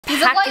These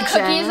look like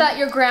cookies that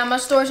your grandma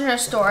stores in her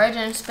storage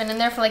and it's been in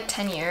there for like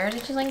 10 years.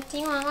 And she's like, do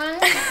you want one?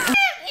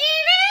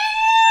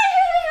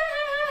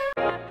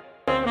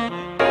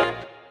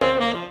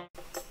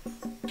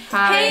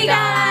 Hey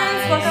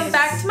guys, welcome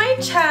back to my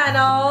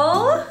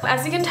channel.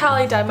 As you can tell,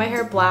 I dyed my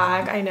hair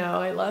black. I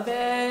know, I love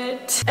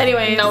it.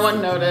 Anyway, no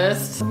one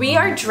noticed. We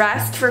are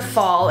dressed for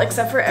fall,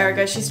 except for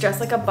Erica. She's dressed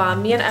like a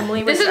bum. Me and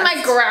Emily were This is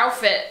my girl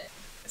outfit.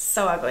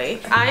 So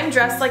ugly. I'm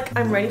dressed like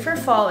I'm ready for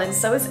fall, and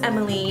so is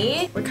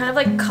Emily. We're kind of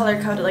like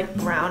color-coded, like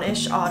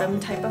brownish autumn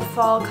type of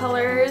fall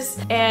colors.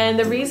 And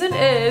the reason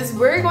is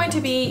we're going to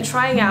be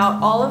trying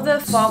out all of the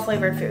fall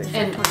flavored food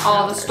in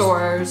all the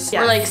stores.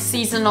 Yes. Or like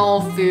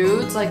seasonal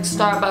foods, like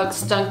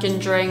Starbucks, Dunkin'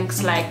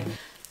 drinks, like.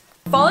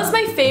 Fall is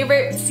my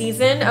favorite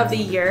season of the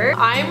year.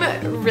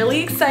 I'm really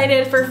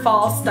excited for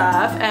fall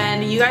stuff,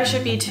 and you guys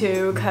should be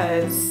too,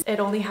 because it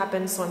only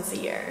happens once a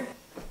year.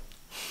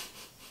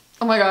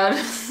 Oh my god,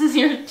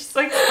 you're just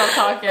like, stop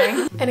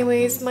talking.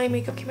 Anyways, my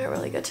makeup came out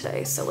really good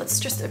today, so let's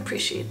just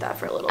appreciate that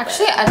for a little bit.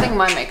 Actually, I think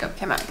my makeup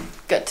came out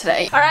good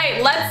today. All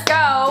right, let's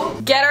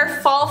go get our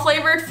fall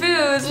flavored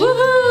foods.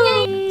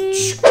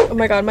 Woohoo! Oh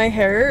my god, my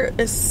hair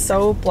is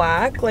so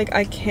black, like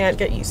I can't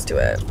get used to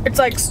it. It's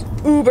like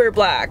uber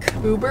black.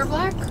 Uber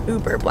black?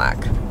 Uber black.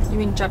 You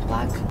mean jet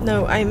black?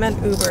 No, I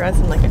meant Uber as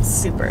in like it's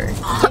super.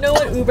 You know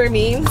what Uber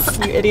means?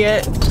 You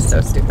idiot.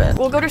 So stupid.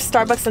 We'll go to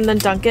Starbucks and then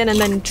Dunkin' and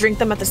then drink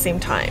them at the same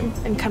time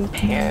and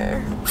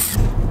compare.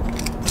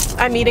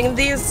 I'm eating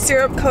these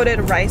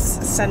syrup-coated rice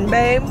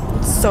senbei.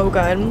 So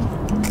good.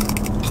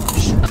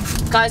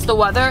 Guys, the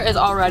weather is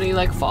already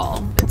like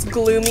fall. It's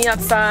gloomy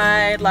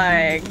outside,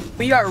 like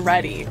we are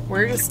ready.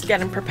 We're just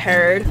getting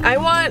prepared. I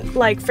want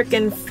like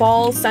freaking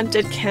fall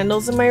scented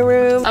candles in my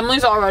room.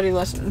 Emily's already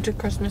listening to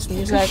Christmas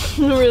music.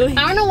 Really?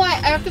 I don't know why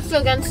Erica's so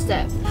against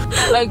it.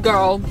 Like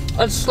girl,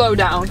 let's slow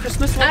down.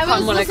 Christmas will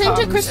come when it comes. I was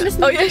listening to Christmas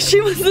music. Oh yeah,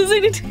 she was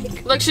listening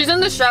to Like she's in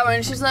the shower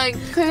and she's like,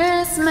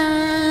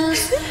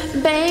 Christmas,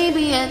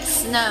 baby, it's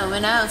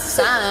snowing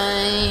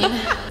outside.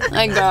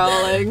 Like girl,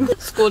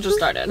 like school just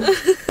started.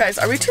 Guys,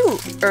 are we too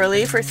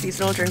early for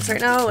seasonal drinks right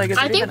now? Like, is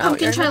I it think even out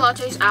pumpkin yet? chai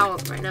latte is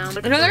out right now.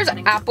 You know there's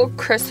apple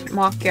crisp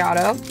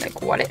macchiato?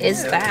 Like what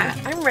is that?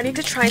 I'm ready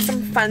to try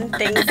some fun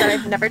things that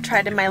I've never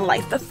tried in my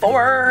life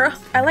before.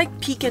 I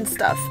like pecan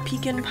stuff.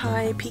 Pecan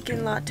pie,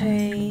 pecan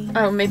latte.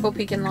 Oh, maple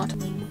pecan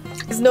latte.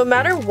 Because no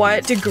matter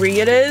what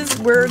degree it is,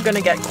 we're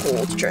gonna get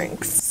cold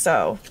drinks.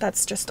 So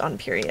that's just on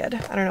period.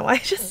 I don't know why I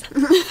just...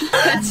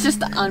 That's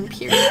just on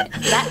period.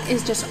 That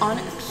is just on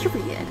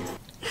period.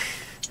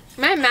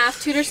 My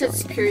math tutor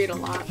says period a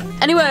lot.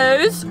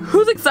 Anyways,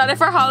 who's excited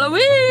for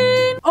Halloween?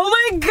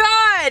 Oh my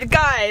god,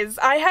 guys,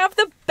 I have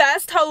the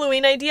best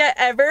Halloween idea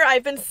ever.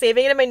 I've been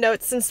saving it in my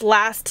notes since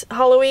last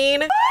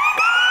Halloween.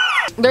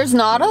 There's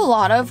not a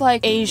lot of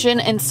like Asian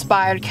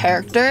inspired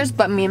characters,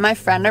 but me and my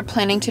friend are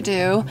planning to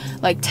do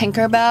like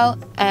Tinkerbell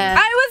and...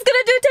 I was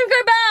gonna do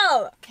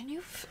Tinkerbell! Can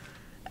you...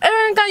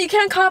 Erica, you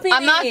can't copy me.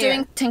 I'm not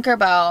doing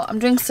Tinkerbell, I'm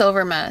doing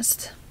Silver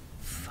Mist.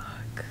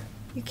 Fuck.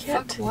 You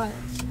can't. Fuck what?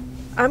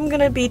 I'm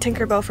gonna be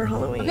Tinkerbell for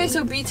Halloween. Okay,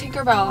 so be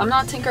Tinkerbell. I'm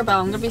not Tinkerbell,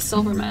 I'm gonna be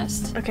Silver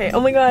Mist. Okay, oh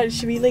my god,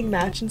 should we like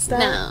match and stuff?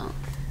 No.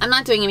 I'm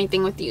not doing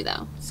anything with you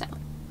though, so.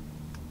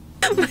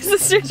 My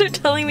sisters are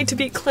telling me to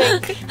be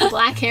Clink.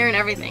 Black hair and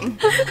everything.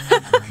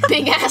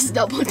 Big ass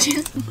double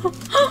chin.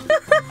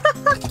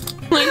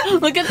 Like,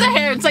 look at the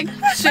hair, it's like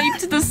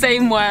shaped the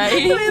same way.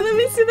 Wait, let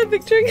me see the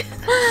picture again.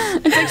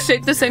 It's like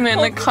shaped the same way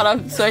and like cut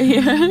up so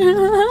here.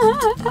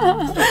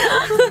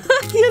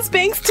 He has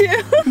bangs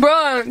too.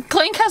 Bro,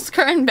 Clink has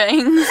current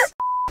bangs.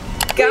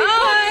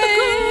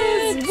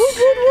 Guys! Woot,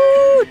 woot,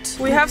 woot.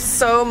 We have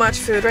so much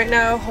food right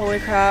now, holy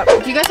crap.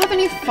 Do you guys have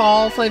any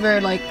fall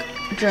flavored like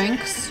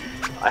drinks?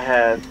 I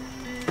had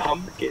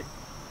pumpkin.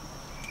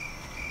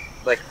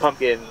 Like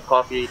pumpkin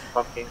coffee,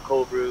 pumpkin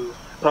cold brew,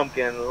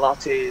 pumpkin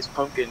lattes,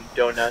 pumpkin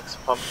donuts,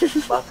 pumpkin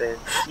muffins.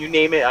 You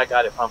name it, I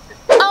got it pumpkin.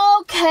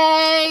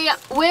 Okay,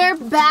 we're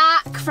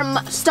back from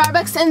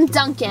Starbucks and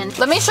Dunkin'.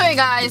 Let me show you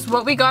guys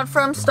what we got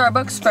from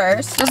Starbucks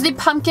first. This is the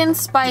pumpkin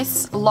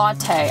spice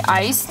latte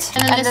iced.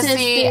 And then this is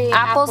the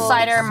apple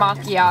cider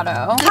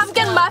macchiato.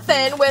 Pumpkin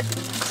muffin with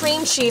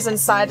cream cheese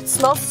inside. It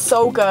smells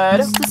so good.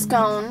 This is the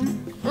scone.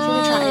 Should we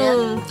try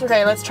it?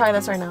 Okay, let's try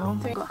this right now.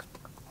 Is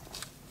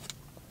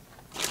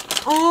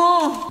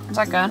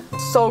that good?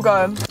 So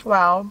good.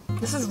 Wow,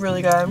 this is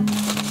really good.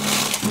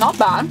 Not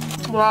bad.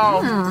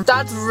 Wow,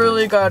 that's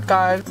really good,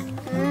 guys.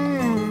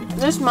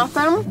 This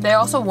muffin, They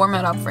also warm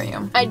it up for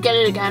you. I'd get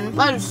it again.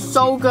 That is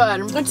so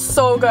good. It's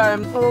so good.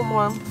 A little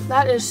more.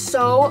 That is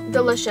so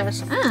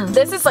delicious.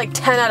 This is like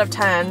 10 out of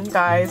 10,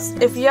 guys.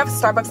 If you have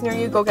Starbucks near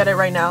you, go get it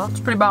right now. It's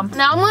pretty bomb.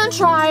 Now I'm gonna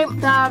try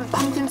the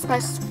pumpkin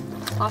spice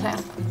latte.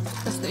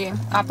 This is the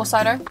apple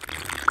cider.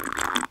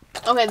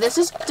 Okay, this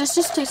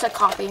just tastes like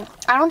coffee.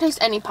 I don't taste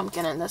any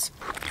pumpkin in this.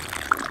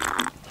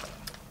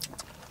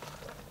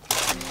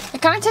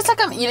 It kind of tastes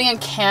like I'm eating a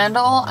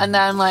candle and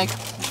then like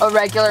a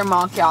regular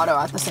macchiato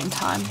at the same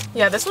time.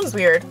 Yeah, this one's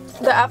weird.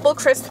 The apple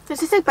crisp.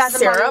 This is like Bath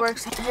and Body Syrup.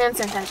 Works hand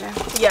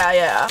sanitizer.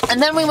 Yeah.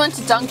 And then we went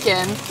to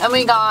Dunkin' and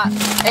we got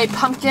a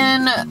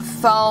pumpkin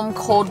foam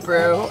cold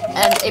brew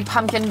and a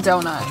pumpkin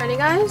donut. Ready,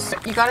 guys?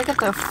 You gotta get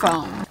the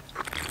foam.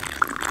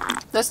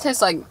 This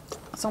tastes like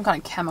some kind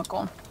of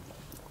chemical.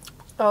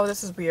 Oh,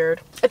 this is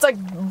weird. It's like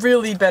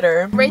really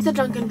bitter. Rate the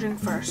Dunkin' drink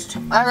first.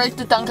 I rate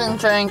the Dunkin'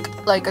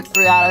 drink like a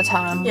 3 out of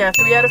 10. Yeah,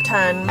 3 out of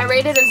 10. I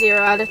rated a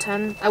 0 out of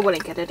 10. I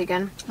wouldn't get it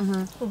again.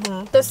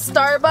 The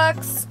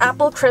Starbucks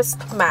apple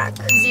crisp mac.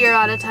 0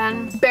 out of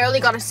 10. Barely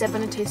got a sip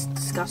and it tastes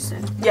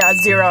disgusting. Yeah,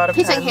 0 out of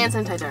 10. Tastes like hand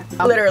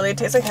sanitizer. Literally, it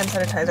tastes like hand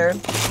sanitizer.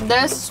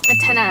 This, A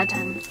 10 out of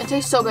 10. It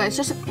tastes so good. It's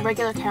just a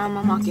regular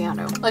caramel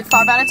macchiato. like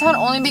 5 out of 10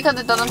 only because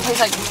it doesn't taste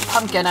like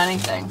pumpkin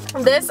anything.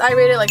 This, I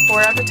rated like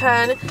 4 out of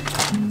 10.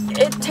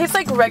 It tastes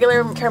like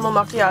regular caramel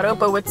macchiato,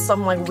 but with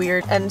some like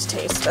weird end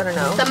taste. I don't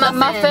know. The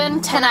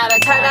Muffin, 10 out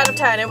of 10. 10 out of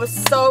 10. It was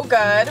so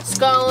good.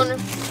 Scone.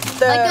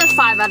 The, Like a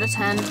 5 out of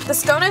 10. the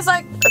scone is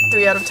like a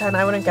 3 out of 10.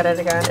 I wouldn't get it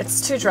again.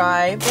 It's too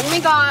dry. Then we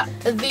got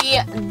the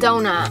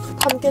donut.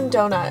 Pumpkin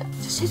donut.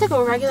 This tastes like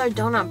a regular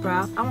donut, bro.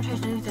 I don't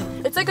taste anything.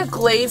 It's like a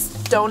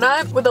glazed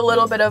donut with a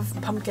little bit of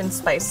pumpkin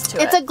spice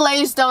to It's it. a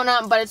glazed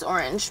donut, but it's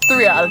orange.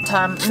 3 out of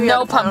 10. 3 No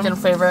out of 10. pumpkin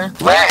flavor.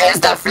 Where is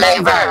the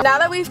flavor? Now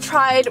that we've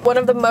tried one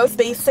of the most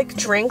basic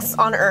drinks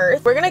on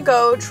earth, we're gonna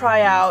go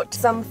try out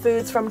some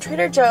foods from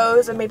Trader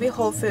Joe's and maybe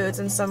Whole Foods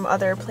and some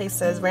other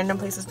places, random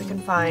places we can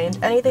find.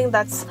 Anything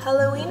that's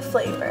Halloween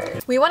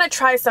flavored. We wanna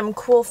try some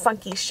cool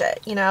funky shit,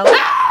 you know?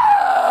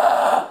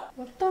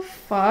 What the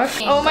fuck?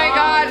 Oh my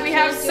god, we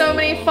have so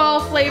many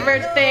fall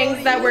flavored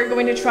things that we're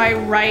going to try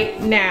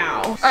right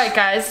now. Alright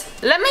guys,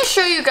 let me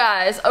show you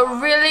guys a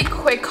really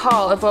quick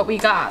haul of what we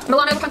got.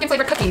 Milano pumpkin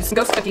flavored cookies,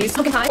 ghost cookies,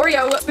 pumpkin pie,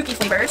 Oreo spooky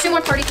flavors, 2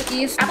 more party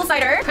cookies. apple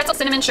cider, pretzel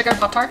cinnamon sugar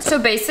Pop-Tarts. So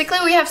basically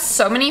we have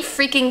so many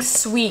freaking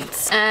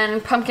sweets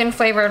and pumpkin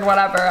flavored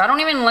whatever. I don't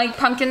even like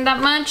pumpkin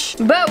that much,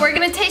 but we're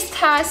gonna taste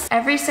test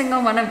every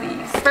single one of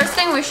these. First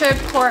thing, we should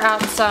pour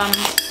out some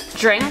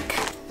drink.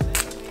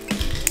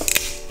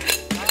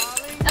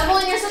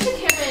 Evelyn, you're such a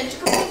Karen.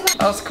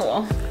 That was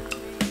cool.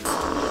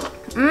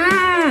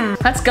 Mmm,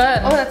 that's good.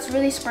 Oh, that's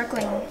really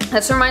sparkling.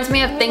 This reminds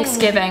me of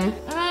Thanksgiving.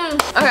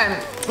 Okay,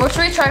 what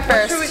should we try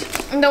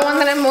first? The one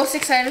that I'm most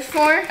excited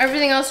for.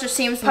 Everything else just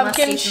seems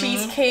pumpkin musty to me.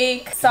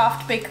 cheesecake,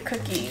 soft baked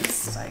cookies.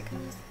 It's like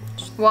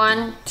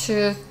 1,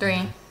 2,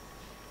 3.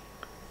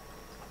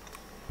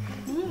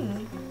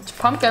 It's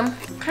pumpkin.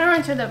 Kind of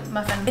into the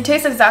muffin. it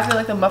tastes exactly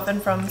like the muffin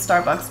from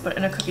Starbucks, but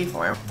in a cookie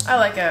form. I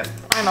like it.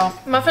 I know.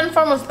 Muffin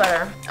form was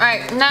better.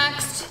 Alright,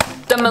 next,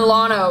 the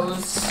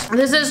Milanos.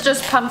 This is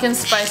just pumpkin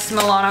spice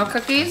Milano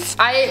cookies.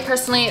 I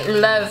personally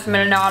love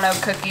Milano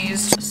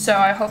cookies, so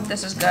I hope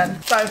this is good.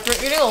 Guys,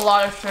 we're eating a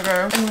lot of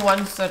sugar in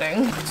one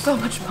sitting. So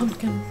much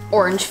pumpkin.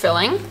 Orange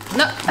filling.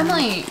 No,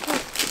 Emily,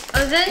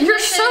 you're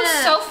so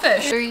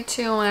selfish. 3,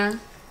 2, 1.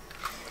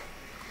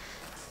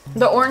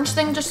 The orange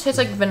thing just tastes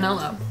like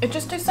vanilla. It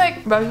just tastes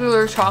like,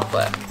 Regular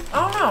chocolate.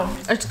 I don't know.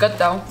 It's good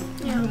though.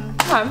 Yeah.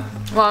 Okay.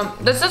 Well,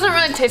 this doesn't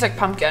really taste like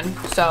pumpkin,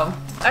 so.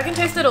 I can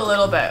taste it a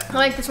little bit. I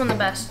like this one the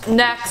best.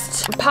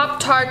 Next,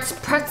 Pop-Tarts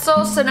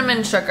pretzel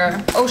cinnamon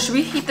sugar. Oh, should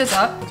we heat this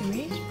up? Do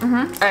we?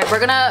 Alright, we're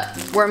gonna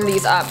warm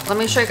these up. Let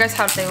me show you guys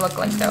how they look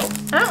like though.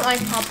 I don't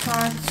like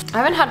Pop-Tarts. I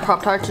haven't had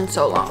Pop-Tarts in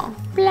so long.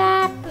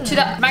 Blap. To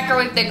the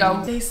microwave they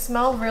go. They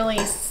smell really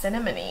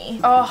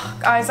cinnamony. Oh,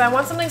 guys, I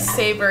want something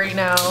savory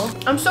now.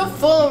 I'm so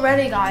full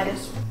already,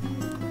 guys.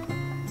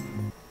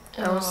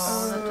 That was,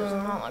 Oh, that does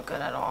not look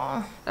good at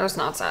all. that was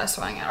not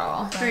satisfying at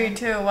all. 3,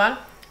 2, 1.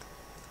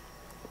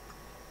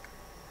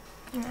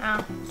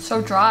 Yeah.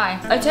 So dry.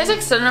 It tastes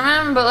like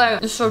cinnamon, but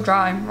like it's so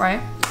dry,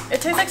 right? It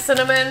tastes like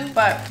cinnamon,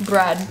 but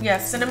Bread. yeah,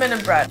 cinnamon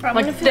and bread.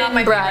 Like Not thin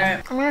my bread.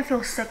 favorite. I'm gonna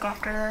feel sick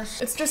after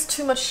this. It's just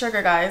too much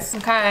sugar, guys.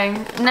 Okay,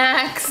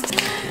 next.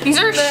 These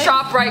are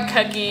ShopRite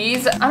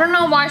cookies. I don't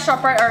know why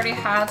ShopRite already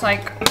has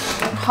like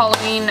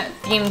Halloween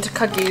themed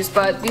cookies,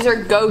 but these are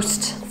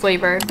ghost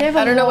flavored. I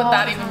don't know what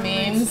that even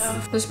means.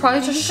 There's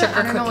probably just sugar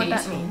I don't know what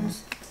cookies. that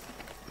means.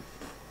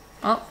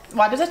 Oh,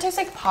 Why does it taste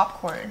like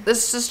popcorn?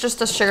 this is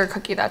just a sugar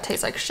cookie that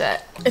tastes like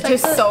shit. It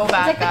tastes so It's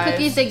bad, like guys. the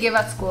cookies they give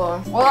at school.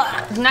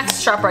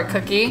 Next ShopRite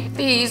cookie.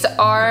 These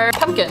are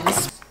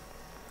pumpkins.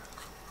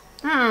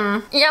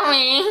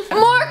 Yummy.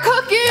 More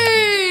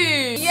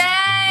cookies!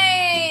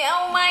 Yay!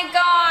 Oh my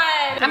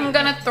god! I'm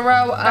gonna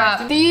throw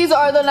up. These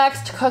are the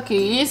next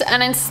cookies,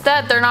 and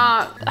instead they're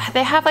not,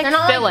 they have like They're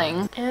not, like-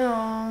 filling.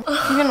 Ew.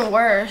 Even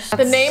worse.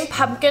 The name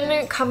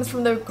pumpkin comes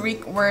from the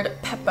Greek word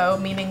pepo,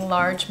 meaning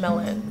large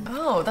melon.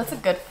 Oh, that's a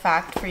good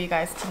fact for you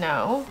guys to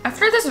know.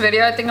 After this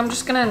video, I think I'm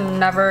just gonna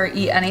never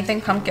eat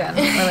anything pumpkin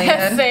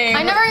related. Same.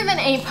 I never even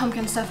ate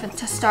pumpkin stuff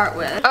to start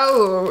with.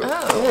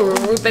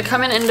 Oh, ooh, they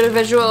come in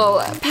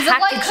individual These look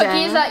like packaging.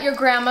 cookies that your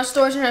grandma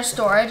stores in her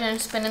storage and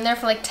it's been in there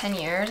for like 10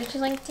 years. And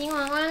she's like, do you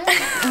want one?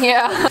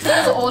 Yeah.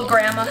 Those old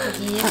grandma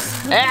cookies.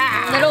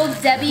 Ah. Little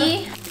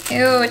Debbie.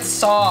 Ew, it's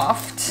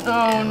soft.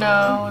 Oh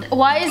no.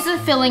 Why is the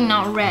filling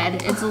not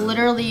red? It's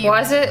literally.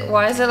 Why is it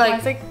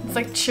like, It's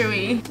like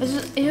chewy.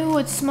 Ew,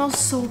 it smells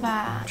so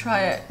bad. Try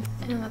it.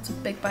 And that's a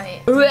big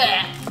bite.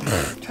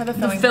 Blech. Try the The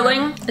filling.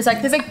 filling is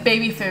like, It's like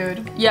baby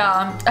food.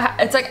 yeah,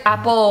 it's like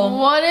apple.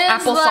 What is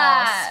apple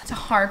that? sauce. It's a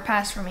hard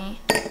pass for me.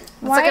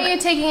 Why like are you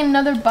taking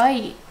another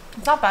bite?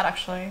 It's not bad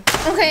actually.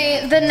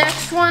 Okay, the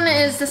next one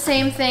is the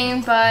same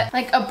thing, but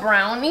like a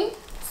brownie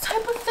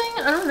type of thing.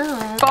 I don't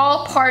know.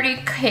 Fall party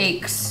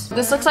cakes.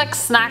 This looks like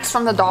snacks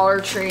from the Dollar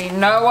Tree.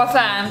 No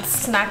offense.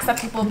 Snacks that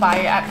people buy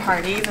at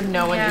parties and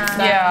no one Yeah. eats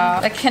them. Yeah,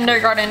 like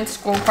kindergarten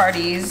school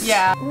parties.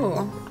 Yeah.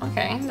 Ooh,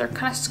 okay. They're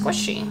kind of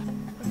squishy.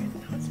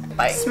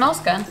 Bite. Smells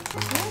good.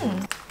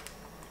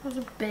 That was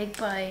a big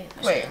bite.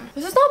 Wait,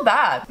 this is not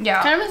bad.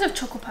 Yeah. Kind of reminds of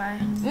choco pie.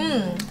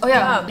 Oh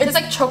yeah. Yeah. It's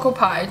like choco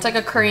pie. It's like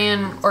a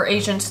Korean or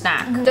Asian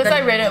snack. This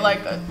I rate it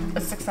like a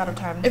 6 out of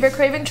 10. If you're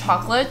craving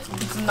chocolate,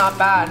 it's not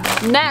bad.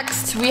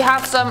 Next, we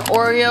have some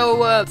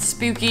Oreo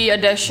spooky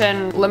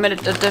edition,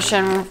 limited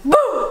edition.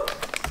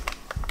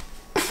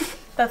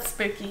 That's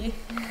spooky.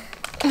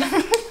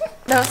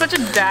 That was such a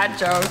dad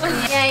joke.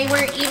 Yay,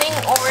 we're eating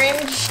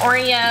orange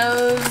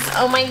Oreos.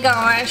 Oh my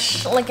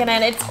gosh, look at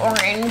it, it's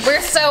orange. We're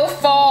so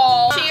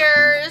fall.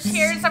 Cheers.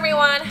 Cheers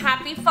everyone,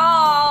 happy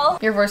fall.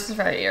 Your voice is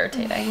very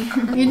irritating.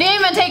 You didn't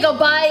even take a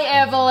bite,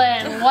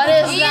 Evelyn. What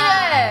is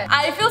that?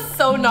 I feel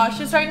so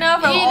nauseous right now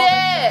from Eat all the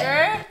it.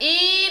 sugar.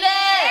 Eat it.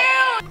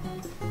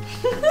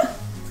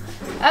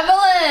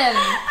 Evelyn.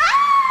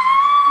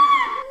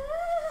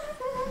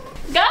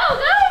 Go,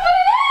 put it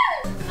in.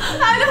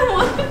 I don't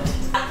want it.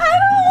 I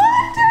don't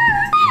want it.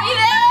 Eat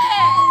it.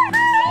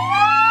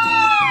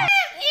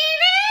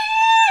 Eat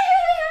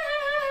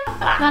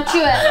it. Not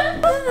chew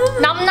it.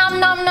 Nom nom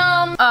nom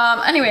nom.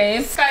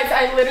 Anyways, Guys,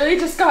 I literally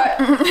just got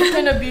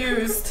freaking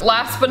abused.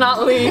 last but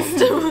not least,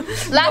 the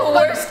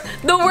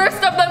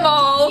worst of them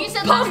all. You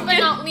said last but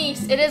not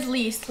least. It is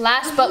least.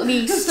 Last but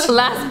least.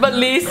 Last but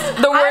least,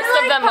 the worst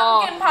I like of them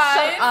all. pumpkin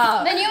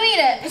pies. Then you eat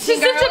it. She's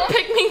such a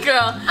pick-me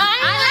girl.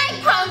 I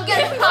like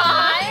pumpkin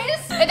pies.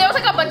 If there was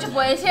like a bunch of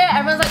boys here,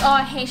 everyone's like, oh,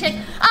 I hate shit.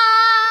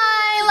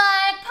 I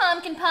like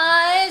pumpkin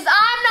pies.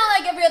 I'm not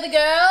like every other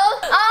girl.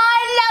 I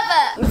love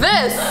it.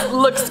 This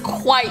looks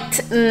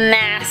quite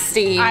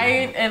nasty.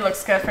 It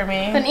looks good for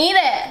me. Then eat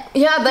it.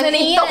 Yeah, then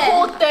eat the it.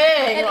 whole thing.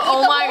 Then eat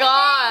Oh the my whole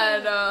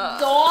god.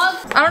 Dog.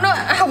 I don't know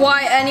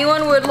why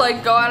anyone would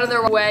like go out of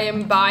their way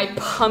and buy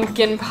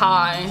pumpkin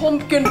pie.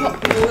 Pumpkin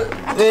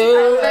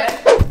pie.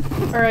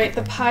 Alright,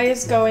 the pie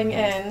is going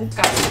in.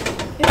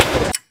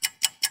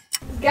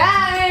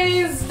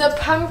 Guys, the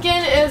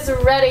pumpkin is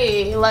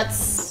ready.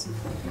 Let's.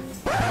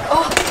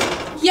 Oh,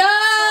 Yeah.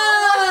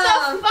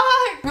 what the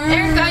fuck?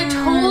 Erica, I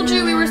told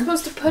you we were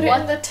supposed to put it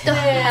in the tin.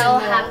 What the hell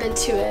happened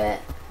to it?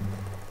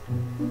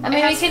 I mean,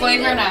 It has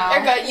flavor now.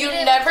 Erica, you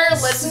never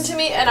listen to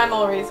me, and I'm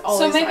always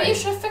So maybe right. you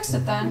should have fixed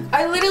it then.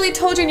 I literally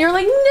told you, and you're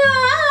like,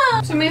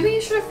 no. So maybe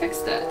you should have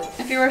fixed it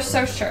if you were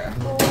so sure.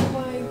 Oh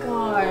my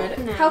god.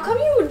 How come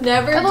you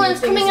never Evelyn, do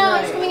it's coming things out.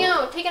 right? It's coming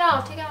out. Take it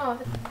out. Take it out.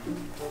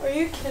 Are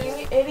you kidding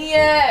me?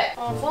 Idiot.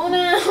 Oh, phone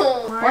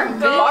out. Bark,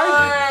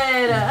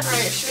 God.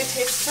 Alright, should we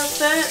taste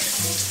test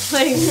it?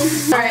 Like,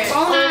 alright.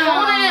 Phone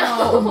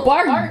out.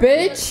 Bark,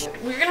 bitch.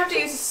 We're gonna have to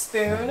use a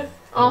spoon.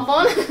 Oh,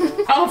 phone out.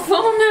 Oh,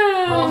 phone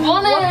now.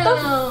 Phone What out.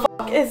 the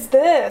fuck is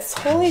this?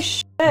 Holy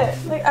shit.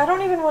 Like, I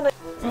don't even want to.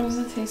 What does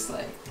it taste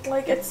like?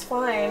 Like, it's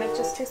fine. It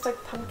just tastes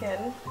like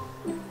pumpkin.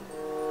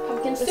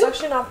 Pumpkin It's soup.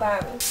 actually not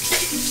bad.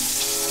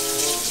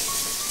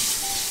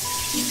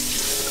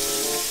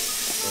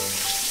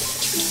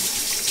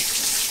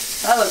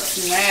 That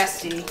looks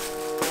nasty.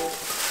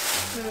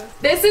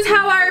 This is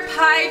how our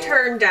pie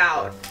turned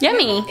out.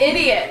 Yummy.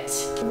 Idiot.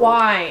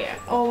 Why?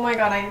 Oh my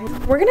god,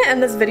 We're gonna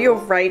end this video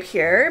right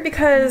here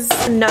because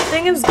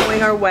nothing is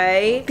going our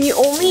way. The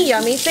only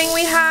yummy thing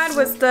we had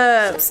was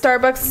the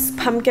Starbucks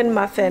pumpkin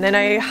muffin, and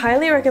I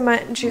highly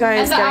recommend you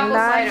guys getting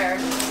that.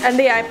 And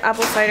the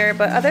apple cider.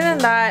 But other than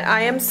that,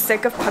 I am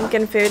sick of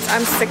pumpkin foods.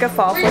 I'm sick of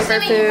fall We're just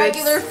flavor eating foods.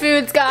 regular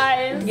foods,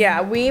 guys.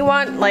 Yeah, we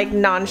want like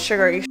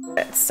non-sugary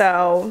shit.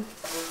 So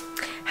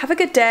have a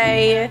good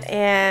day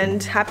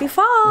and happy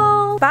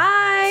fall.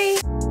 Bye.